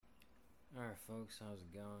Alright, folks, how's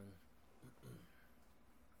it going?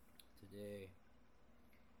 Today,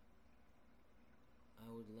 I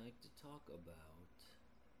would like to talk about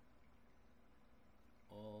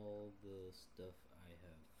all the stuff I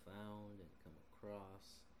have found and come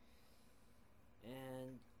across.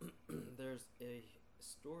 And there's a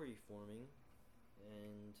story forming,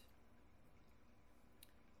 and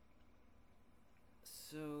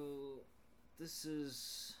so this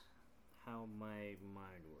is how my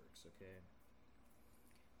mind works, okay?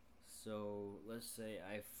 So let's say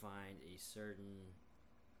I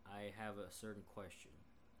have a certain question.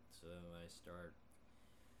 So I start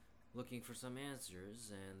looking for some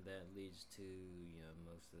answers, and that leads to,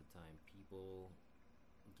 most of the time people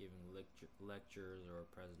giving lectures or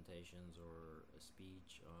presentations or a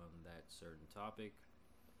speech on that certain topic.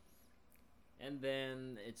 And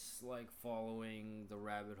then it's like following the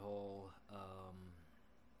rabbit hole,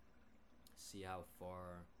 see how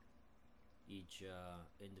far each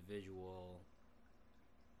individual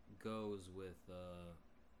goes with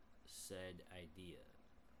said idea.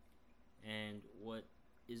 And what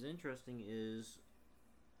is interesting is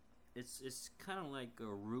it's kind of like a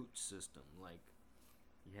root system. Like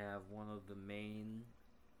you have one of the main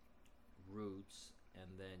roots,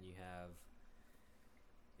 and then you have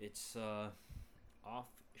its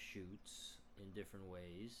offshoots in different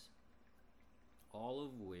ways, all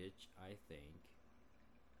of which I think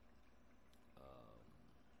um,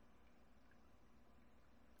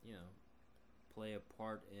 you know play a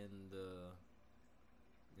part in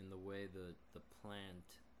the way the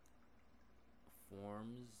plant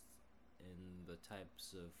forms, in the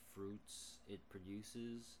types of fruits it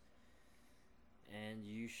produces. And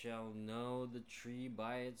you shall know the tree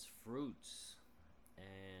by its fruits.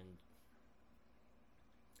 And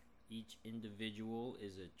each individual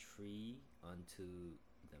is a tree unto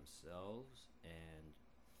themselves. And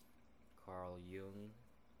Carl Jung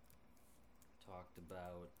talked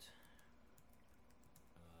about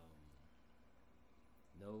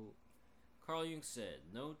no. Carl Jung said,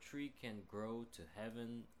 "No tree can grow to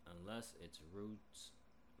heaven unless its roots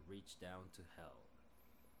reach down to hell."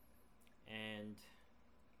 And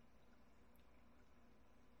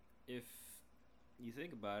if you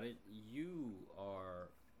think about it,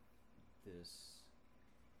 this.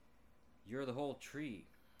 You're the whole tree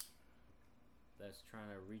that's trying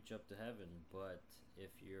to reach up to heaven. But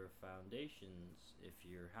if your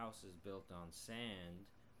house is built on sand,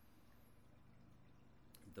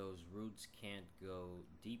 those roots can't go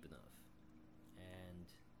deep enough. And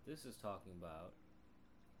this is talking about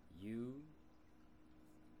you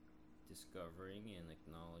discovering and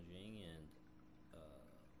acknowledging and uh,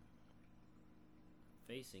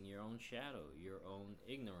 facing your own shadow, your own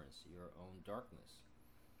ignorance, your own darkness.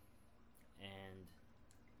 And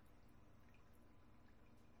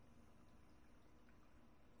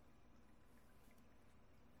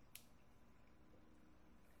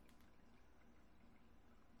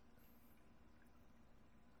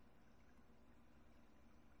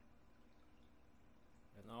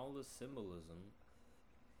all the symbolism.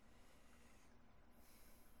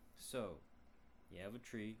 So, you have a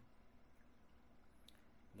tree,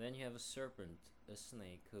 then you have a serpent, a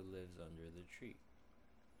snake who lives under the tree.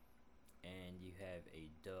 And you have a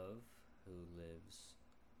dove who lives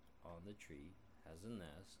on the tree, has a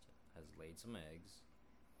nest, has laid some eggs.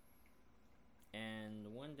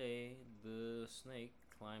 And one day the snake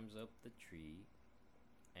climbs up the tree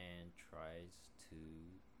and tries to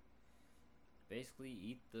basically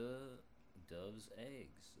eat the dove's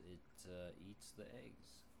eggs. It eats the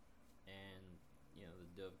eggs. And,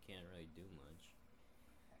 the dove can't really do much.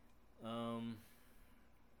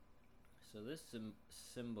 So this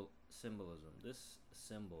this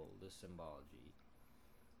symbology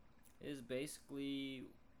is basically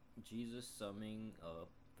Jesus summing up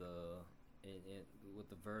with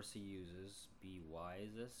the verse he uses: "Be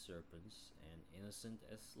wise as serpents and innocent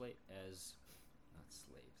as not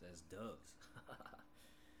slaves, as doves."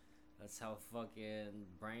 That's how fucking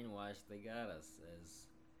brainwashed they got us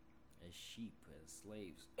as sheep, as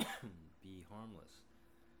slaves. Be harmless.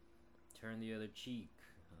 Turn the other cheek.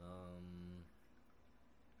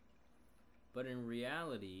 But in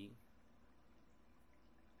reality,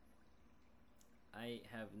 I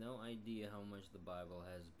have no idea how much the Bible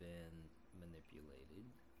has been manipulated.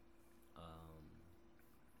 Um,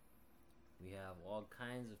 we have all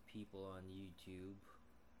kinds of people on YouTube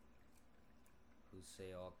who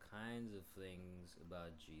say all kinds of things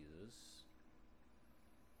about Jesus.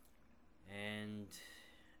 And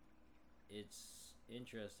it's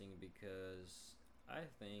interesting because I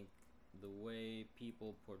think the way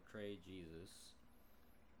people portray Jesus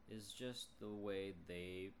is just the way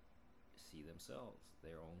they see themselves,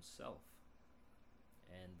 their own self,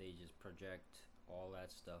 and they just project all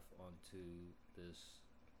that stuff onto this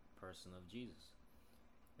person of Jesus.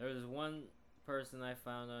 There's one person I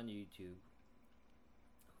found on YouTube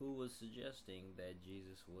who was suggesting that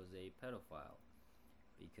Jesus was a pedophile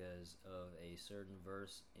because of a certain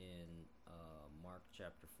verse in Mark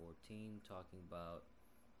chapter 14 talking about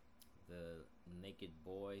the naked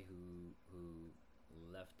boy who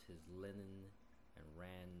left his linen and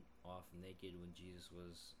ran off naked when Jesus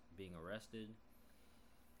was being arrested.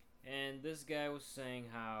 And this guy was saying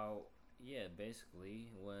how, yeah, basically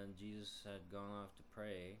when Jesus had gone off to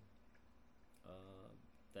pray,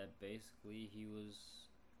 that basically he was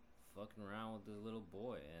fucking around with this little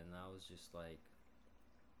boy. And I was just like,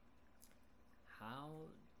 how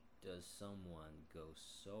does someone go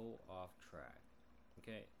so off track?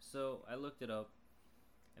 Okay, so I looked it up,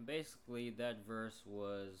 and basically that verse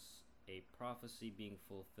was a prophecy being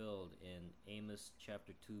fulfilled in Amos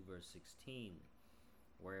chapter 2 verse 16,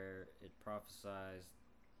 where it prophesies,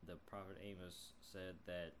 the prophet Amos said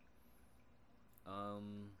that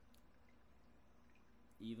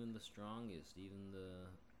even the strongest, even the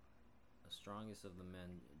strongest of the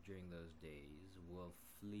men during those days will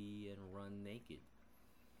flee and run naked.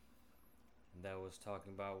 And that was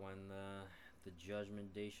talking about when the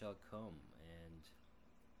judgment day shall come, and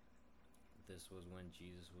this was when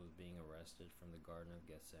Jesus was being arrested from the Garden of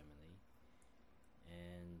Gethsemane.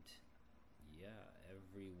 And yeah,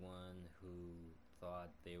 everyone who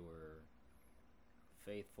thought they were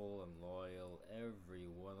faithful and loyal, every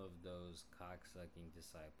one of those cocksucking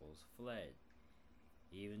disciples fled.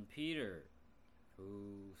 Even Peter,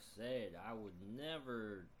 who said, I would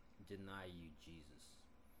never deny you, Jesus.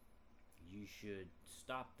 You should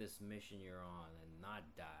stop this mission you're on and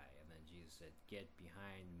not die. And then Jesus said, get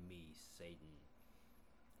behind me, Satan.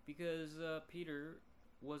 Because Peter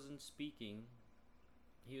wasn't speaking.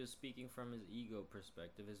 He was speaking from his ego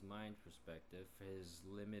perspective, his mind perspective, his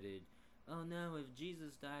limited, oh no, if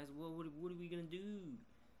Jesus dies, what are we going to do?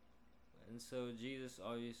 And so Jesus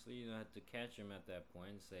obviously had to catch him at that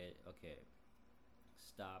point and say, okay,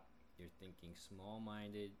 stop, you're thinking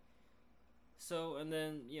small-minded. So, and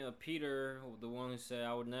then, Peter, the one who said,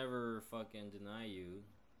 I would never fucking deny you,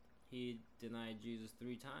 he denied Jesus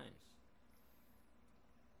 3 times.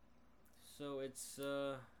 So it's,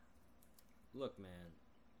 look, man,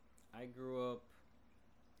 I grew up,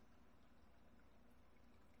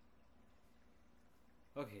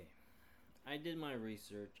 okay, I did my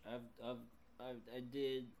research. I've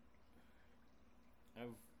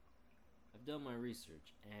done my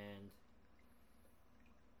research, and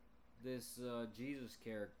this Jesus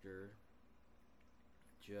character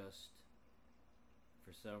just,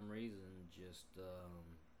 for some reason,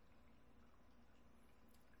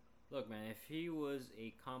 look, man, if he was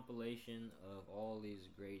a compilation of all these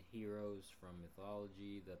great heroes from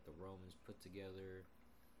mythology that the Romans put together,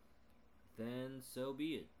 then so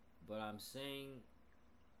be it. But I'm saying,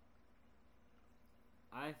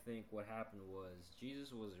 I think what happened was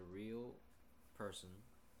Jesus was a real person.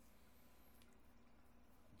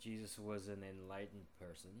 Jesus was an enlightened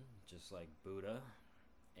person, just like Buddha,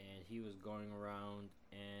 and he was going around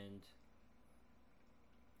and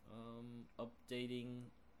updating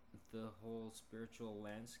the whole spiritual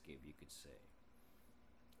landscape, you could say.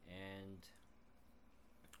 And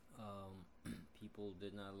people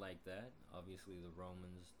did not like that. Obviously, the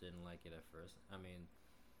Romans didn't like it at first. I mean,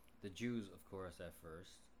 the Jews, of course, at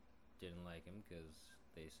first didn't like him because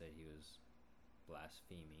they said he was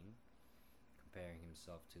blaspheming, comparing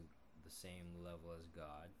himself to the same level as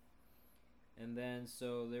God. And then,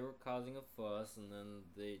 so they were causing a fuss, and then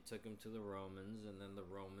they took him to the Romans, and then the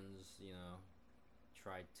Romans,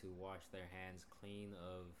 tried to wash their hands clean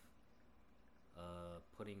of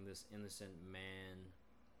putting this innocent man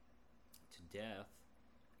to death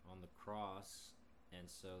on the cross, and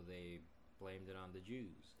so they blamed it on the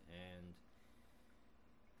Jews.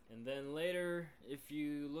 And then later, if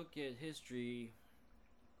you look at history,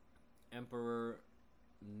 Emperor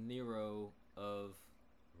Nero of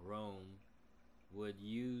Rome would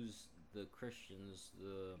use the Christians,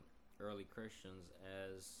 the early Christians,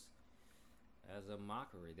 as a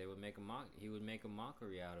mockery. They would make he would make a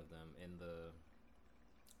mockery out of them in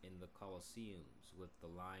the Colosseums with the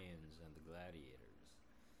lions and the gladiators.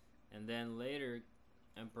 And then later,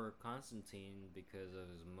 Emperor Constantine, because of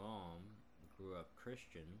his mom, grew up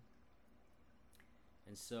Christian,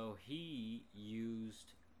 and so he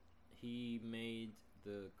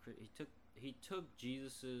took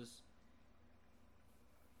Jesus's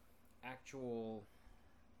actual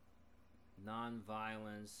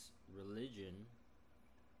non-violence religion,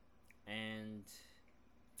 and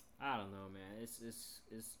I don't don't know, man. It's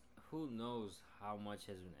who knows how much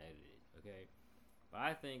has been edited, okay? But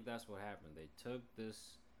I think that's what happened. They took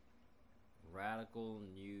this radical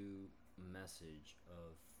new message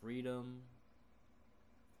of freedom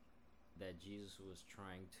that Jesus was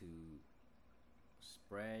trying to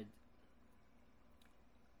spread,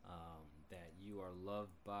 that you are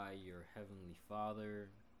loved by your heavenly Father,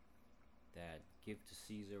 that give to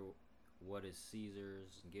Caesar what is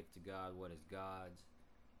Caesar's, and give to God what is God's.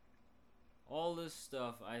 All this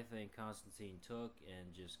stuff I think Constantine took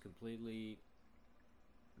and just completely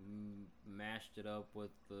mashed it up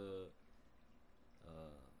with the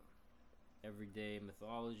everyday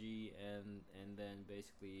mythology, and then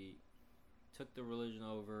basically took the religion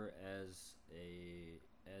over as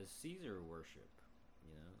Caesar worship,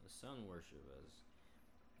 the sun worship, as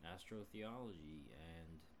astrotheology,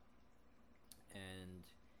 and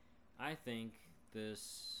I think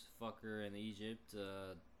this fucker in Egypt,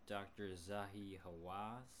 Dr. Zahi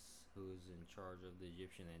Hawass, who's in charge of the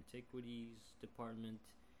Egyptian Antiquities Department,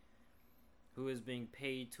 who is being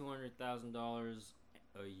paid $200,000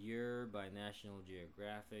 a year by National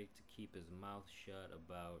Geographic to keep his mouth shut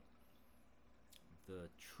about the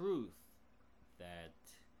truth that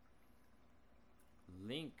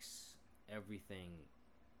links everything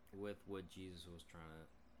with what Jesus was trying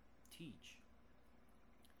to teach.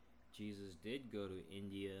 Jesus did go to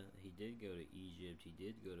India, he did go to Egypt, he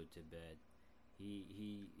did go to Tibet.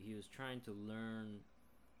 He was trying to learn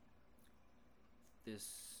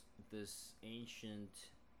this ancient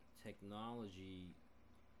technology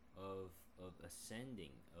of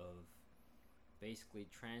ascending, of basically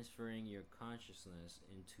transferring your consciousness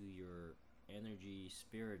into your energy,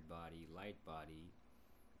 spirit body, light body,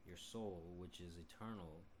 your soul, which is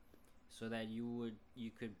eternal, so that you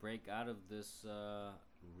could break out of this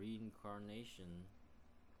reincarnation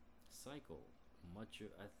cycle.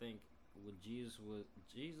 I think what Jesus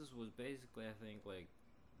was basically, I think, like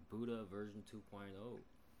Buddha version 2.0.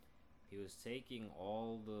 He was taking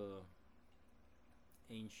all the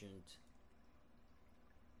ancient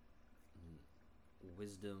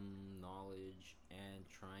wisdom, knowledge, and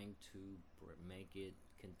trying to make it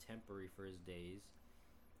contemporary for his days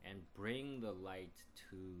and bring the light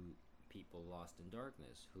to people lost in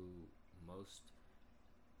darkness, who most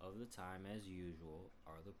of the time, as usual,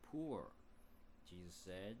 are the poor. Jesus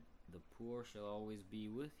said, "The poor shall always be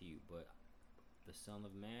with you, but the Son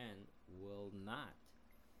of Man will not."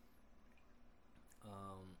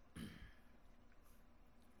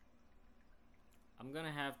 I'm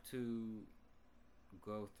gonna have to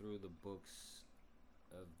go through the books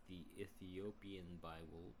of the Ethiopian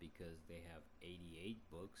Bible, because they have 88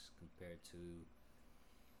 books compared to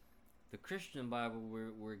the Christian Bible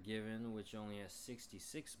we're given, which only has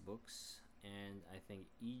 66 books. And I think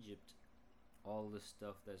Egypt, all the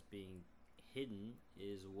stuff that's being hidden,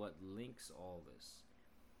 is what links all this.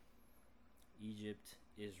 Egypt,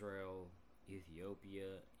 Israel,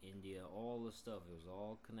 Ethiopia, India, all the stuff, it was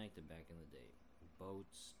all connected back in the day.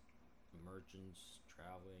 Boats, merchants,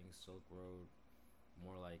 traveling, Silk Road,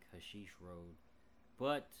 more like Hashish Road,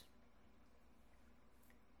 but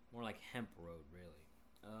more like Hemp Road, really.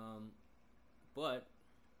 But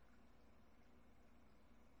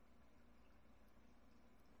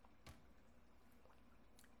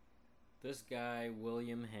this guy,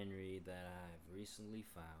 William Henry, that I've recently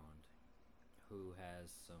found, who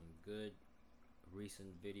has some good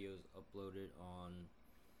recent videos uploaded on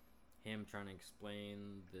him trying to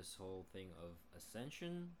explain this whole thing of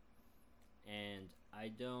ascension, and I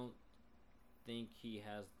don't think he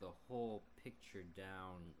has the whole picture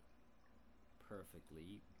down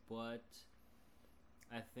perfectly, but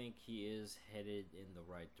I think he is headed in the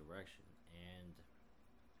right direction, and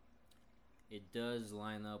it does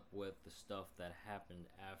line up with the stuff that happened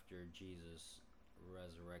after Jesus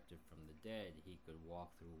resurrected from the dead. He could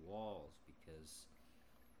walk through walls because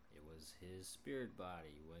it was his spirit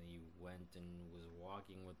body. When he went and was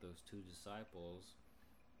walking with those two disciples,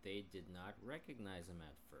 they did not recognize him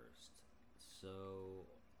at first. So,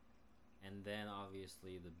 and then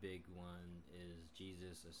obviously the big one is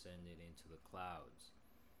Jesus ascended into the clouds.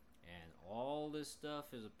 And all this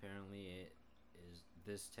stuff is apparently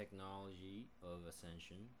this technology of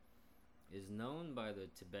ascension is known by the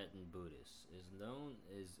Tibetan Buddhists.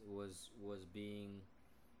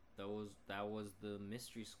 That was the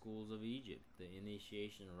mystery schools of Egypt, the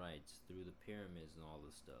initiation rites through the pyramids and all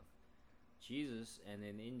this stuff. Jesus, and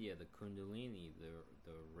in India, the Kundalini,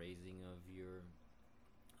 the raising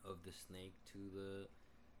of the snake to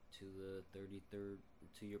the 33rd,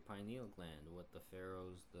 to your pineal gland, what the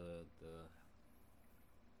pharaohs, the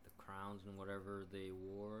crowns and whatever they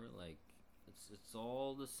wore, like It's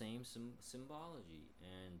all the same symbology,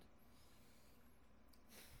 and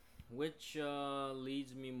which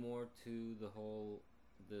leads me more to the whole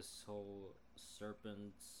this whole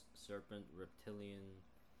serpent reptilian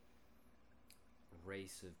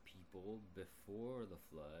race of people before the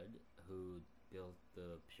flood who built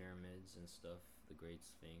the pyramids and stuff, the Great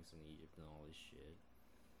Sphinx in Egypt and all this shit.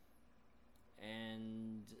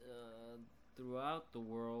 And throughout the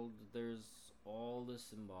world, there's all the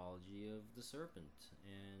symbology of the serpent,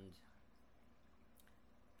 and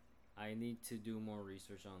I need to do more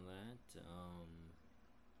research on that.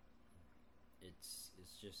 It's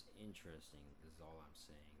just interesting. Is all I'm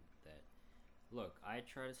saying. That look, I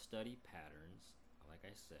try to study patterns, like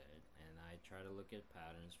I said, and I try to look at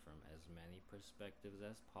patterns from as many perspectives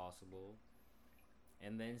as possible,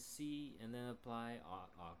 and then apply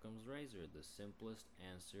Occam's razor. The simplest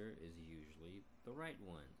answer is usually the right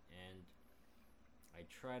one, and I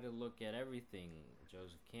try to look at everything: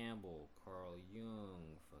 Joseph Campbell, Carl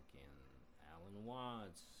Jung, fucking Alan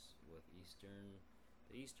Watts with the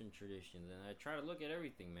Eastern traditions, and I try to look at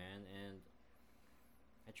everything, man, and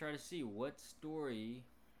I try to see what story,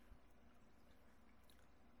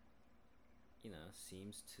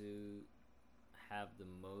 seems to have the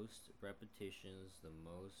most repetitions, the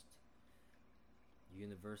most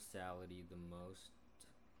universality, the most,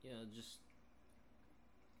 just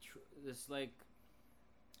it's like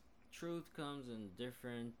truth comes in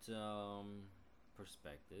different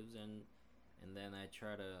perspectives, and then I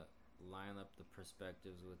try to line up the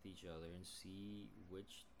perspectives with each other and see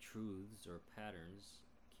which truths or patterns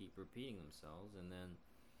keep repeating themselves, and then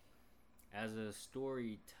as a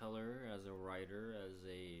storyteller, as a writer, as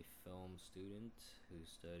a film student who has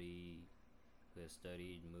studied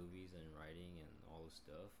movies and writing and all this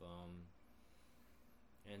stuff,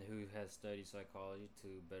 and who has studied psychology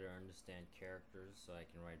to better understand characters so I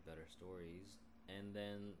can write better stories, and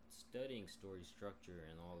then studying story structure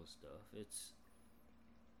and all this stuff,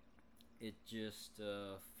 it just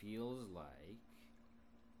feels like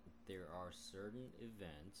there are certain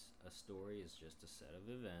events. A story is just a set of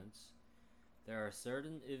events. There are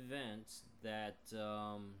certain events that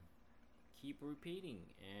keep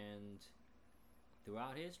repeating, and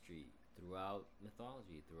throughout history, throughout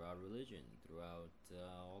mythology, throughout religion, throughout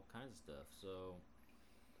all kinds of stuff. So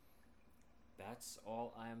that's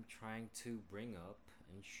all I'm trying to bring up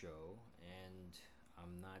and show, and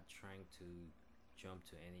I'm not trying to jump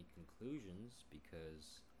to any conclusions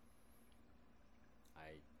because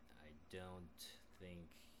I don't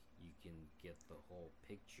think you can get the whole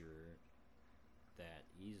picture that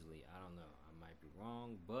easily. I don't know. I might be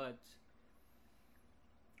wrong, but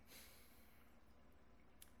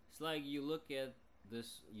it's like you look at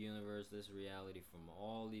this universe, this reality from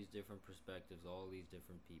all these different perspectives, all these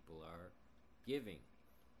different people are giving,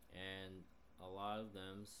 and a lot of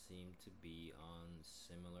them seem to be on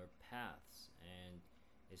similar paths, and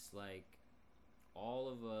it's like all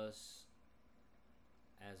of us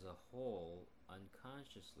as a whole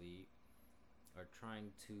unconsciously are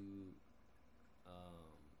trying to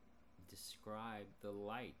describe the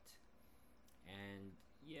light, and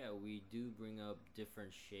yeah, we do bring up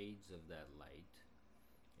different shades of that light.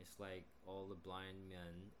 It's like all the blind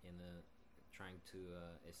men in a trying to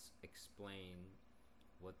explain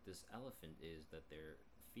what this elephant is that they're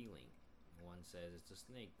feeling. One says it's a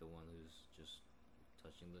snake, the one who's just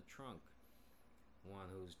touching the trunk.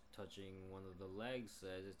 One who's touching one of the legs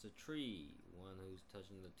says it's a tree. One who's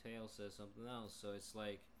touching the tail says something else. So it's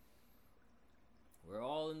like we're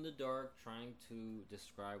all in the dark trying to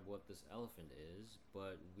describe what this elephant is,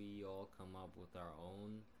 but we all come up with our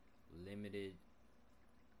own limited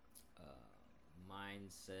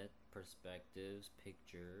mindset, perspectives,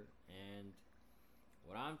 picture, and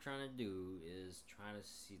what I'm trying to do is trying to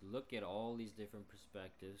look at all these different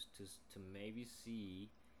perspectives to maybe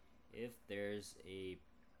see if there's a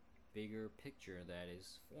bigger picture that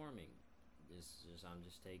is forming. I'm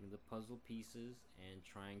just taking the puzzle pieces and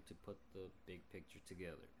trying to put the big picture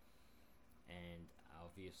together. And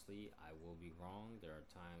obviously, I will be wrong. There are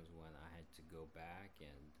times when I had to go back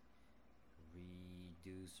and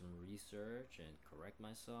redo some research and correct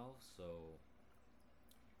myself. So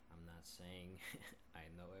I'm not saying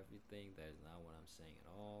I know everything. That is not what I'm saying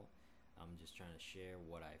at all. I'm just trying to share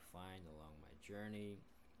what I find along my journey.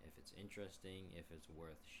 If it's interesting, if it's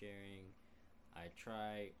worth sharing, I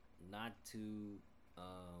try not to.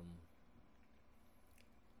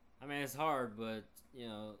 I mean, it's hard, but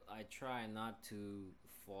I try not to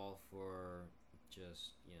fall for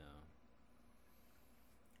just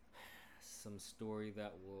some story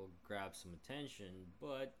that will grab some attention.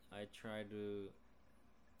 But I try to,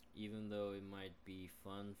 even though it might be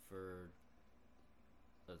fun for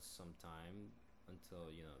some time until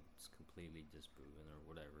it's completely disproven or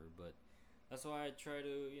whatever. But that's why I try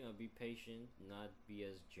to be patient, not be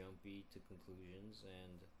as jumpy to conclusions,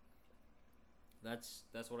 and that's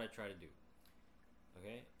what I try to do.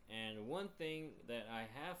 Okay, and one thing that I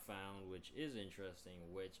have found, which is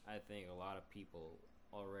interesting, which I think a lot of people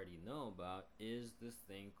already know about, is this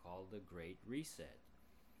thing called the Great Reset,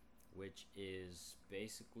 which is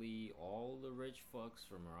basically all the rich fucks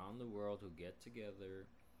from around the world who get together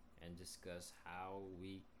and discuss how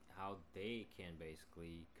they can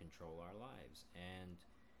basically control our lives. And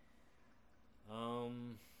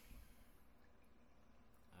um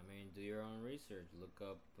I mean, do your own research. Look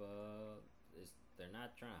up. They're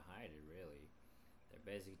not trying to hide it, really. They're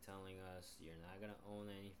basically telling us you're not gonna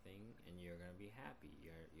own anything, and you're gonna be happy.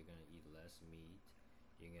 You're gonna eat less meat.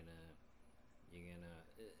 You're gonna you're gonna.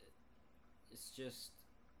 It's just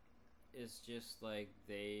like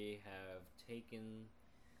they have taken.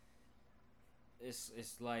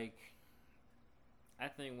 It's like I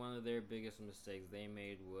think one of their biggest mistakes they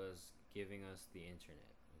made was giving us the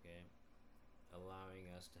internet. Okay, allowing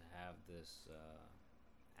us to have this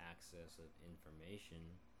access of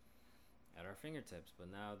information at our fingertips. But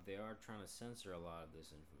now they are trying to censor a lot of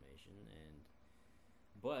this information, and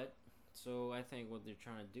but so I think what they're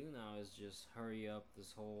trying to do now is just hurry up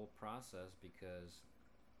this whole process because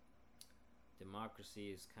democracy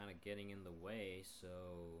is kind of getting in the way.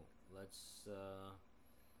 So let's uh,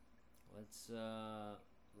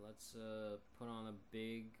 let's put on a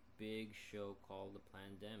big show called the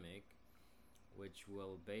pandemic, which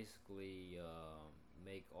will basically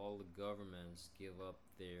make all the governments give up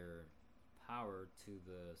their power to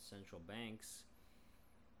the central banks,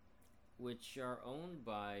 which are owned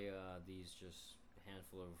by these just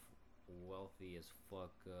handful of wealthy as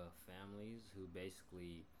fuck families who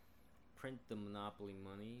basically print the monopoly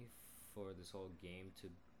money for this whole game to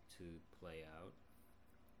play out.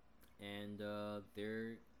 And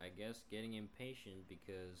they're, I guess, getting impatient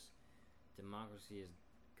because democracy has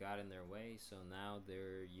got in their way. So now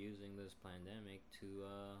they're using this pandemic to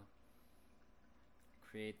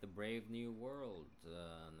create the Brave New World,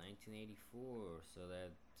 1984, so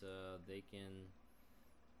that they can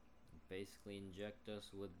basically inject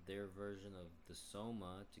us with their version of the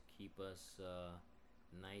Soma to keep us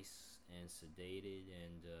nice and sedated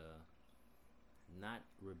and not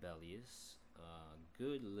rebellious.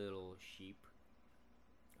 Good little sheep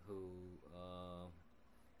who,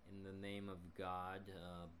 in the name of God,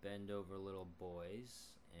 bend over little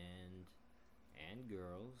boys and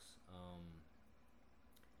girls.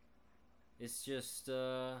 It's just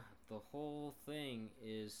the whole thing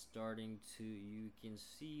is starting to. You can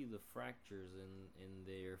see the fractures in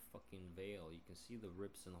their fucking veil. You can see the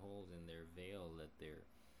rips and holes in their veil that they're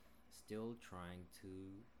still trying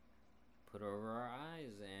to put over our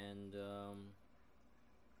eyes, and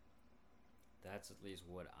that's at least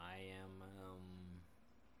what I am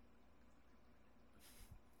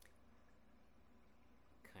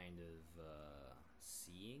kind of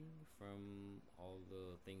seeing from all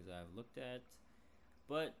the things I've looked at.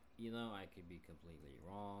 But I could be completely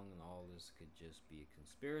wrong, and all this could just be a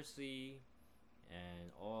conspiracy.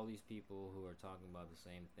 And all these people who are talking about the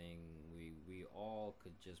same thing, we all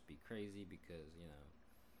could just be crazy because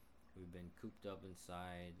we've been cooped up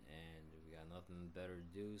inside and we got nothing better to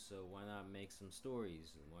do. So why not make some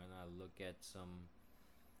stories? Why not look at some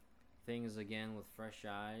things again with fresh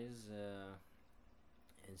eyes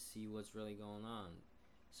and see what's really going on?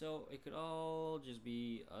 So it could all just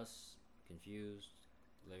be us confused,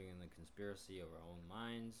 living in the conspiracy of our own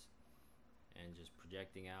minds, and just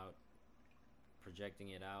projecting it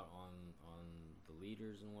out on the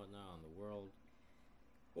leaders and whatnot, on the world.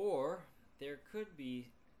 Or there could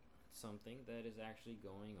be something that is actually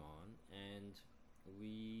going on, and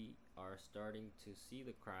we are starting to see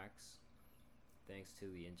the cracks thanks to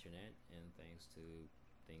the internet and thanks to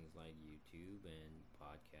things like YouTube and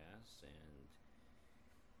podcasts and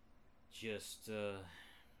just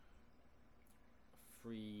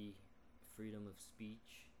freedom of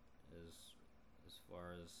speech, as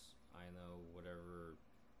far as I know, whatever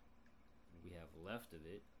we have left of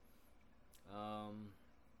it.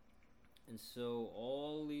 And so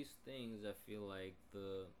all these things, I feel like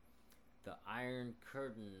the iron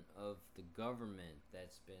curtain of the government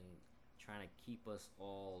that's been trying to keep us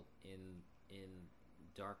all in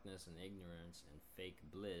darkness and ignorance and fake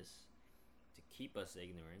bliss, to keep us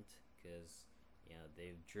ignorant, because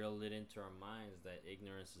they've drilled it into our minds that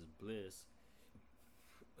ignorance is bliss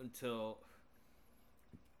until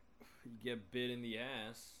you get bit in the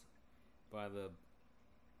ass by the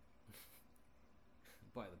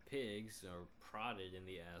by the pigs, or prodded in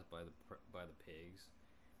the ass by the pigs,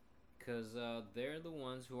 because they're the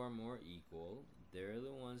ones who are more equal. They're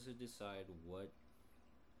the ones who decide what.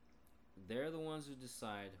 They're the ones who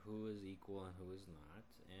decide who is equal and who is not,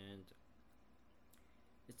 and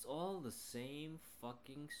it's all the same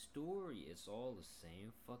fucking story. It's all the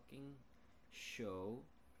same fucking show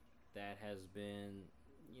that has been,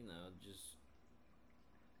 just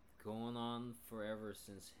going on forever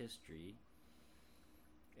since history.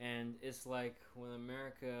 And it's like when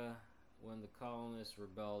the colonists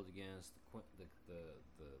rebelled against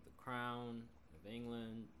the crown of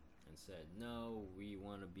England and said, no, we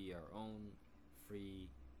want to be our own free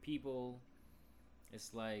people.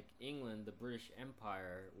 It's like England, the British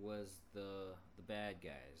Empire, was the bad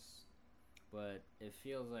guys. But it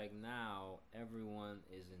feels like now everyone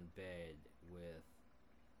is in bed with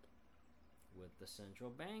the central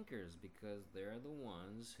bankers, because they're the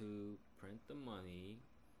ones who print the money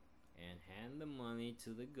and hand the money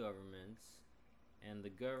to the governments, and the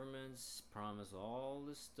governments promise all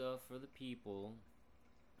this stuff for the people,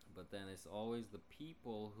 but then it's always the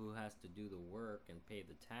people who has to do the work and pay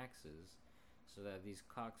the taxes, so that these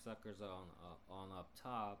cocksuckers on up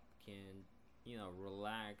top can,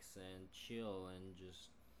 relax and chill and just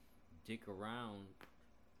dick around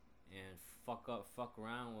and fuck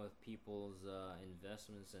around with people's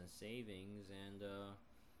investments and savings, and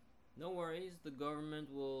no worries, the government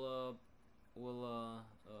will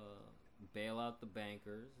bail out the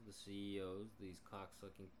bankers, the CEOs, these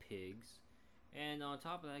cocksucking pigs, and on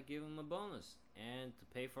top of that, give them a bonus. And to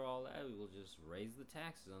pay for all that, we will just raise the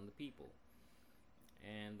taxes on the people.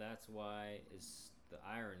 And that's why the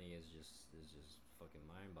irony is just fucking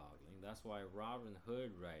mind-boggling. That's why Robin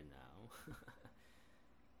Hood right now,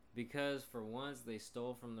 because for once they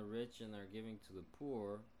stole from the rich and are giving to the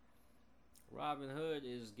poor. Robin Hood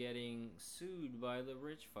is getting sued by the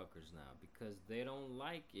rich fuckers now, because they don't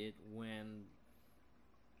like it when,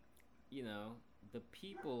 the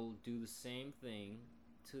people do the same thing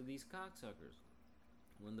to these cocksuckers.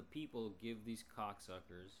 When the people give these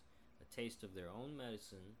cocksuckers a taste of their own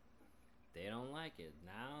medicine, they don't like it.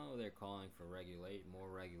 Now they're calling for more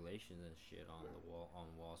regulations and shit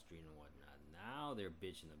on Wall Street and whatnot. Now they're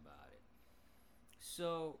bitching about it.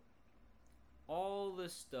 So all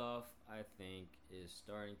this stuff, I think, is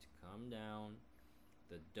starting to come down.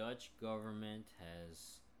 The Dutch government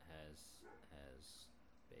has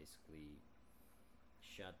basically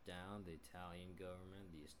shut down the Italian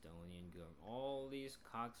government, the Estonian government, all these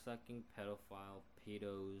cocksucking pedophile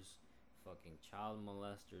pedos, fucking child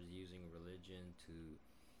molesters using religion to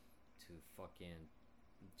fucking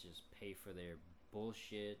just pay for their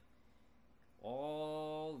bullshit.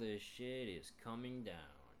 All this shit is coming down,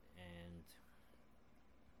 and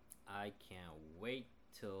I can't wait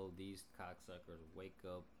till these cocksuckers wake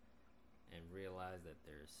up and realize that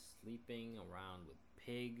they're sleeping around with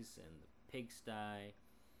pigs and the pigsty,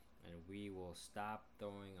 and we will stop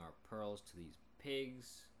throwing our pearls to these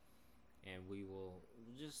pigs, and we will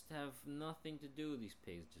just have nothing to do with these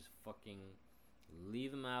pigs. Just fucking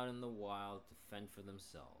leave them out in the wild to fend for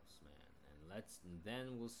themselves, man. And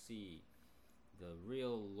then we'll see the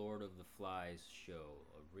real Lord of the Flies show,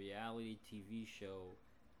 a reality TV show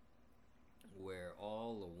where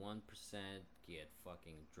all the 1% get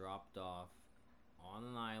fucking dropped off on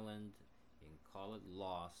an island. You can call it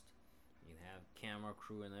Lost. You can have camera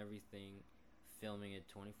crew and everything filming it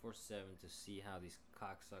 24/7 to see how these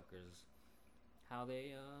cocksuckers, how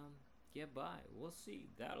they get by. We'll see.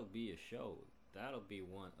 That'll be a show. That'll be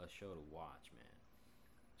a show to watch, man.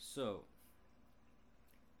 So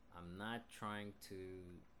I'm not trying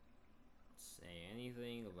to say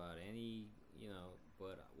anything about any,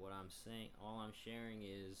 but what I'm saying, all I'm sharing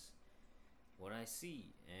is what I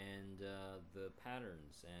see, and the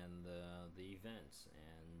patterns, and the events,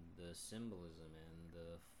 and the symbolism, and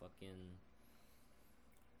the fucking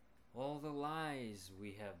all the lies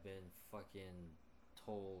we have been fucking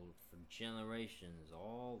told for generations.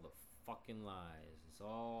 All the fucking lies. It's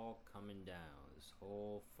all coming down. This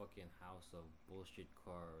whole fucking house of bullshit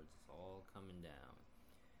cards. It's all coming down.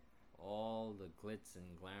 All the glitz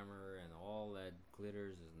and glamour and all that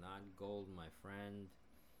glitters is not gold, my friend.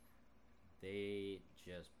 They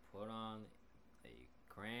just put on a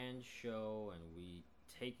grand show and we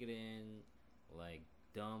take it in like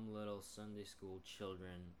dumb little Sunday school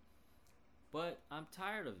children. But I'm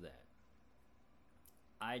tired of that.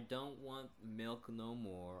 I don't want milk no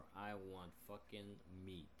more. I want fucking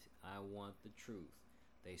meat. I want the truth.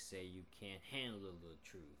 They say you can't handle the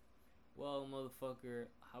truth. Well, motherfucker,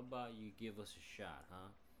 how about you give us a shot, huh?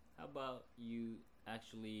 How about you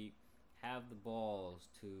actually have the balls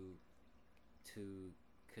to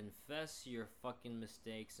confess your fucking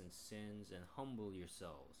mistakes and sins and humble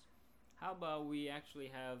yourselves? How about we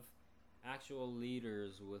actually have actual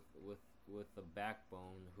leaders with a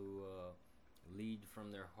backbone who lead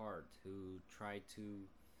from their heart, who try to,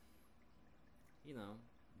 you know,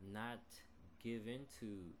 not give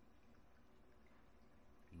into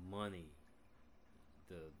money,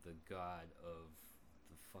 the god of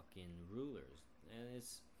the fucking rulers. And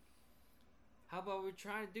it's, how about we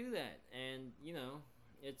try to do that? And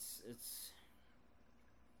it's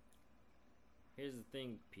here's the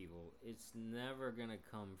thing, people. It's never gonna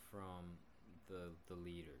come from the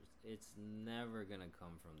leaders. It's never gonna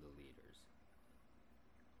come from the leaders.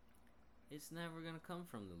 It's never gonna come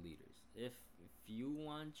from the leaders. If you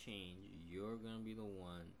want change, you're gonna be the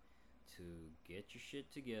one to get your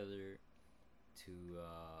shit together, to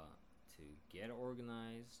to get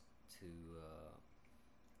organized, to uh,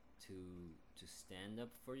 to to stand up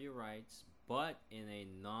for your rights, but in a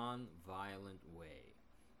non-violent way.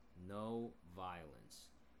 No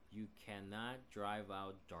violence. You cannot drive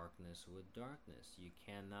out darkness with darkness. You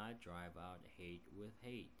cannot drive out hate with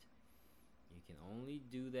hate. You can only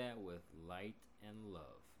do that with light and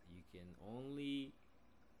love. You can only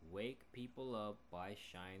wake people up by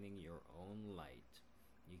shining your own light.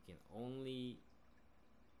 You can only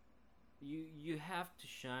you have to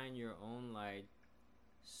shine your own light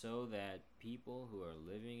so that people who are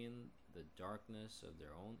living in the darkness of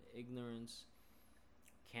their own ignorance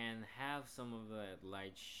can have some of that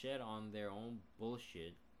light shed on their own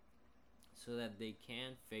bullshit so that they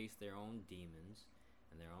can face their own demons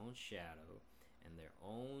and their own shadow and their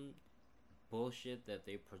own bullshit that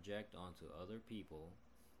they project onto other people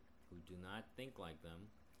who do not think like them.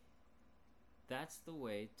 That's the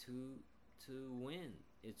way to win.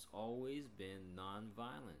 It's always been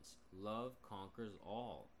non-violence. Love conquers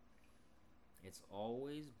all. It's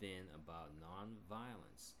always been about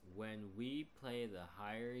non-violence. When we play the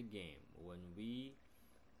higher game, when we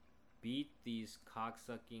beat these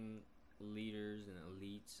cocksucking leaders and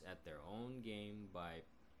elites at their own game by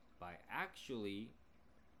actually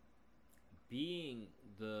being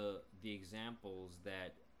the examples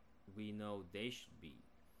that we know they should be.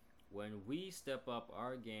 When we step up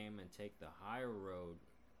our game and take the higher road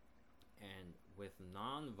and with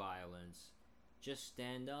non-violence just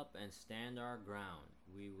stand up and stand our ground.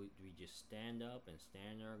 We just stand up and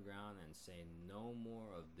stand our ground and say no more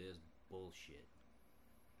of this bullshit.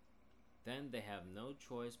 Then they have no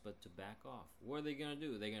choice but to back off. What are they gonna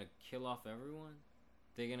do? They're gonna kill off everyone?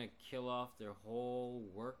 They're gonna kill off their whole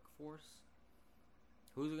workforce?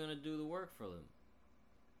 Who's gonna do the work for them?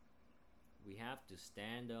 We have to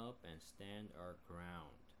stand up and stand our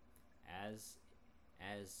ground as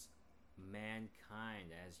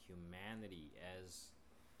mankind, as humanity, as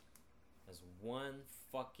one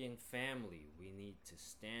fucking family. We need to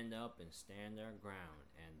stand up and stand our ground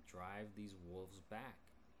and drive these wolves back.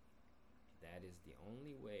 That is the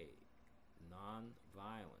only way.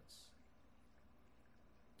 Non-violence.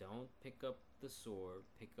 Don't pick up the sword,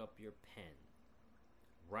 pick up your pen.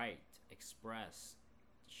 Write, express,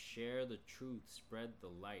 share the truth, spread the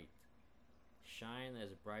light. Shine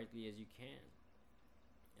as brightly as you can.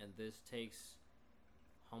 And this takes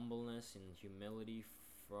humbleness and humility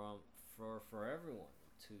for everyone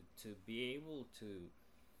to be able to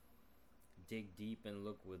dig deep and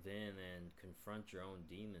look within and confront your own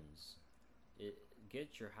demons.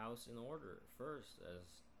 Get your house in order first,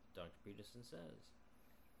 as Dr. Peterson says.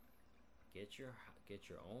 Get your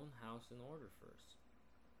own house in order first.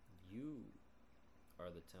 You are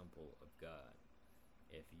the temple of God.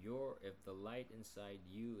 If the light inside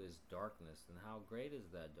you is darkness, then how great is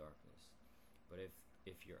that darkness? But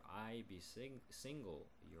if your eye be single,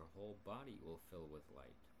 your whole body will fill with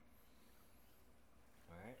light.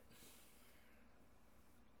 All right.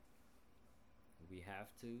 We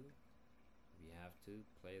have to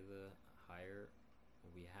play the higher.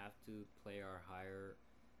 We have to play our higher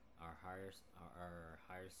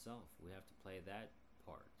self. We have to play that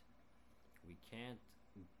part. We can't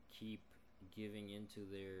keep giving into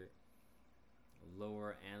their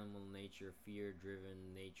lower animal nature,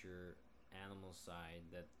 fear-driven nature, animal side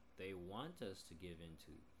that they want us to give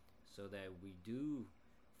into, so that we do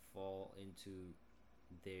fall into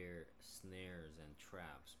their snares and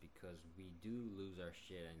traps, because we do lose our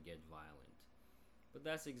shit and get violent. But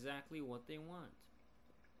that's exactly what they want.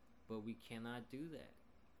 But we cannot do that.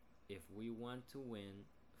 If we want to win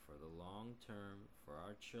for the long term, for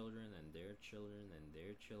our children and their children and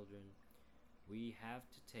their children, we have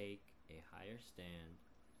to take a higher stand.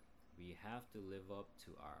 We have to live up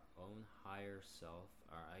to our own higher self,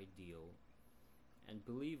 our ideal, and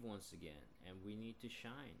believe once again. And we need to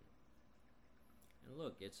shine. And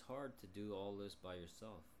look, it's hard to do all this by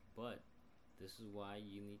yourself, but This is why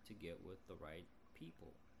you need to get with the right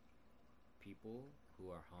people. People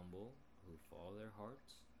who are humble, who follow their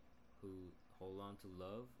hearts, who hold on to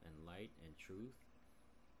love and light and truth.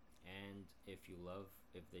 And if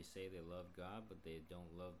they say they love God, but they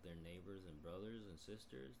don't love their neighbors and brothers and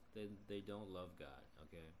sisters, then they don't love God,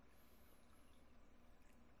 okay?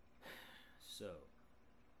 So,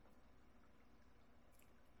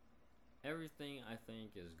 everything I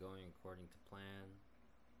think is going according to plan.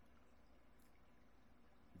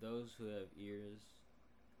 Those who have ears,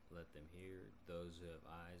 let them hear. Those who have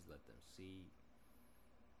eyes, let them see.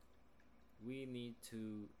 We need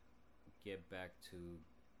to get back to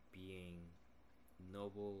being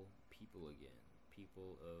noble people again.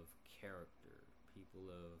 People of character. People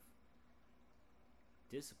of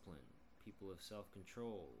discipline. People of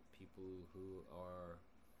self-control. People who are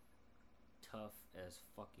tough as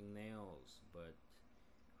fucking nails, but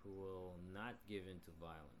who will not give in to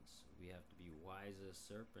violence. We have to be wise as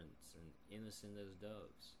serpents and innocent as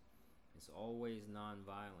doves. It's always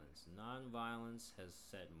non-violence. Non-violence has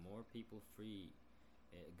set more people free.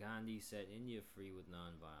 Gandhi set India free with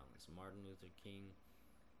non-violence. Martin Luther King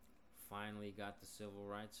finally got the civil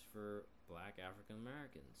rights for black African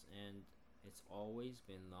Americans. And it's always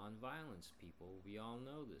been non-violence, people. We all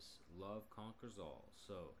know this. Love conquers all.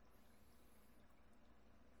 So,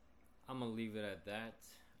 I'm going to leave it at that.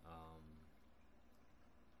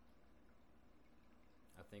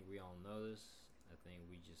 I think we all know this. I think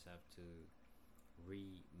we just have to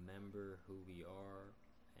remember who we are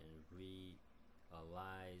and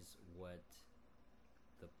realize what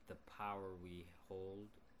the power we hold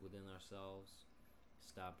within ourselves.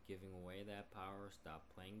 Stop giving away that power. Stop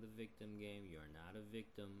playing the victim game. You are not a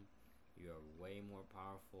victim. You are way more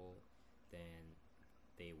powerful than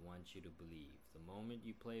they want you to believe. The moment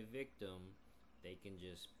you play victim, they can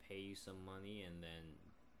just pay you some money and then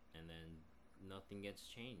nothing gets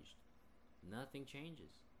changed. Nothing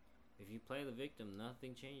changes. If you play the victim,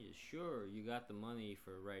 nothing changes. Sure, you got the money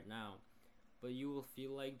for right now, but you will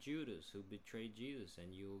feel like Judas who betrayed Jesus,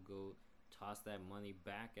 and you will go toss that money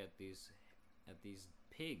back at these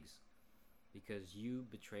pigs because you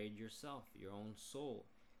betrayed yourself, your own soul.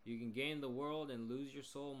 You can gain the world and lose your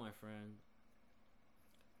soul, my friend.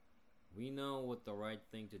 We know what the right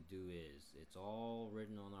thing to do is. It's all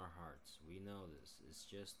written on our hearts. We know this. It's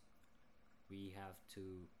just we have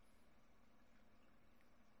to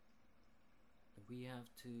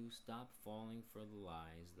stop falling for the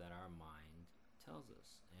lies that our mind tells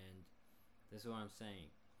us. And this is what I'm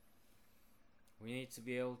saying. We need to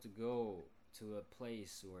be able to go to a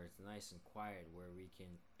place where it's nice and quiet, where we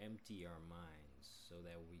can empty our minds so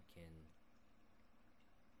that we can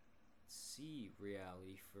see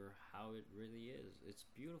reality for how it really is. It's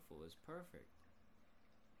beautiful. It's perfect.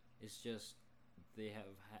 It's just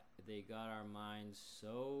they got our minds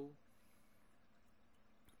so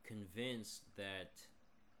convinced that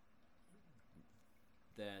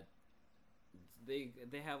they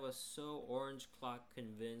have us so orange clock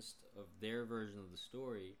convinced of their version of the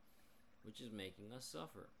story, which is making us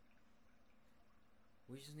suffer.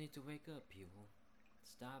 We just need to wake up, people.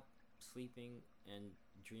 Stop sleeping and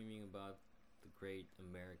dreaming about the great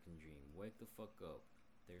American dream. Wake the fuck up.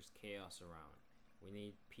 There's chaos around. We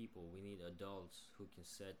need people. We need adults who can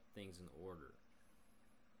set things in order,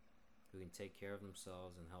 who can take care of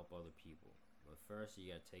themselves and help other people. But first,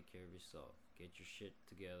 you gotta take care of yourself. Get your shit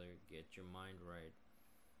together. Get your mind right.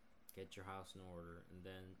 Get your house in order, and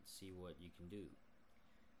then see what you can do.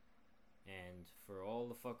 And for all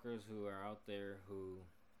the fuckers who are out there who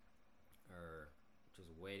are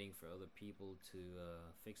just waiting for other people to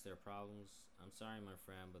fix their problems, I'm sorry, my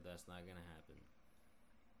friend, but that's not gonna happen.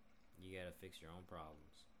 You gotta fix your own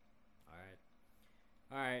problems.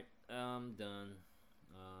 Alright, I'm done.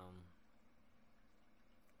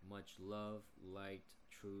 Much love, light,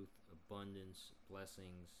 truth, abundance,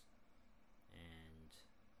 blessings, and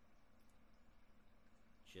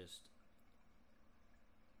just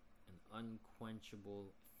an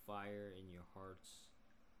unquenchable fire in your hearts,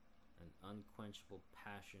 an unquenchable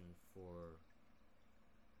passion for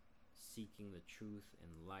seeking the truth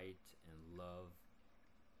and light and love.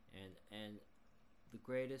 And the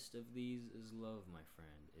greatest of these is love, my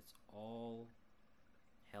friend. It's all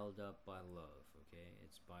held up by love, okay?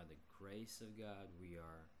 It's by the grace of God we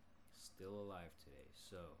are still alive today.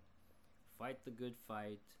 So, fight the good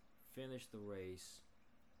fight, finish the race,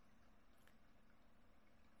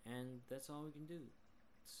 and that's all we can do.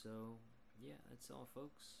 So, yeah, that's all,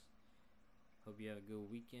 folks. Hope you have a good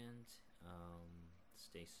weekend.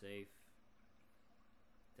 Stay safe.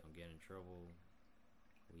 Don't get in trouble.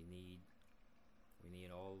 We need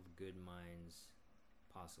all the good minds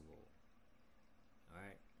possible. All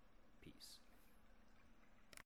right.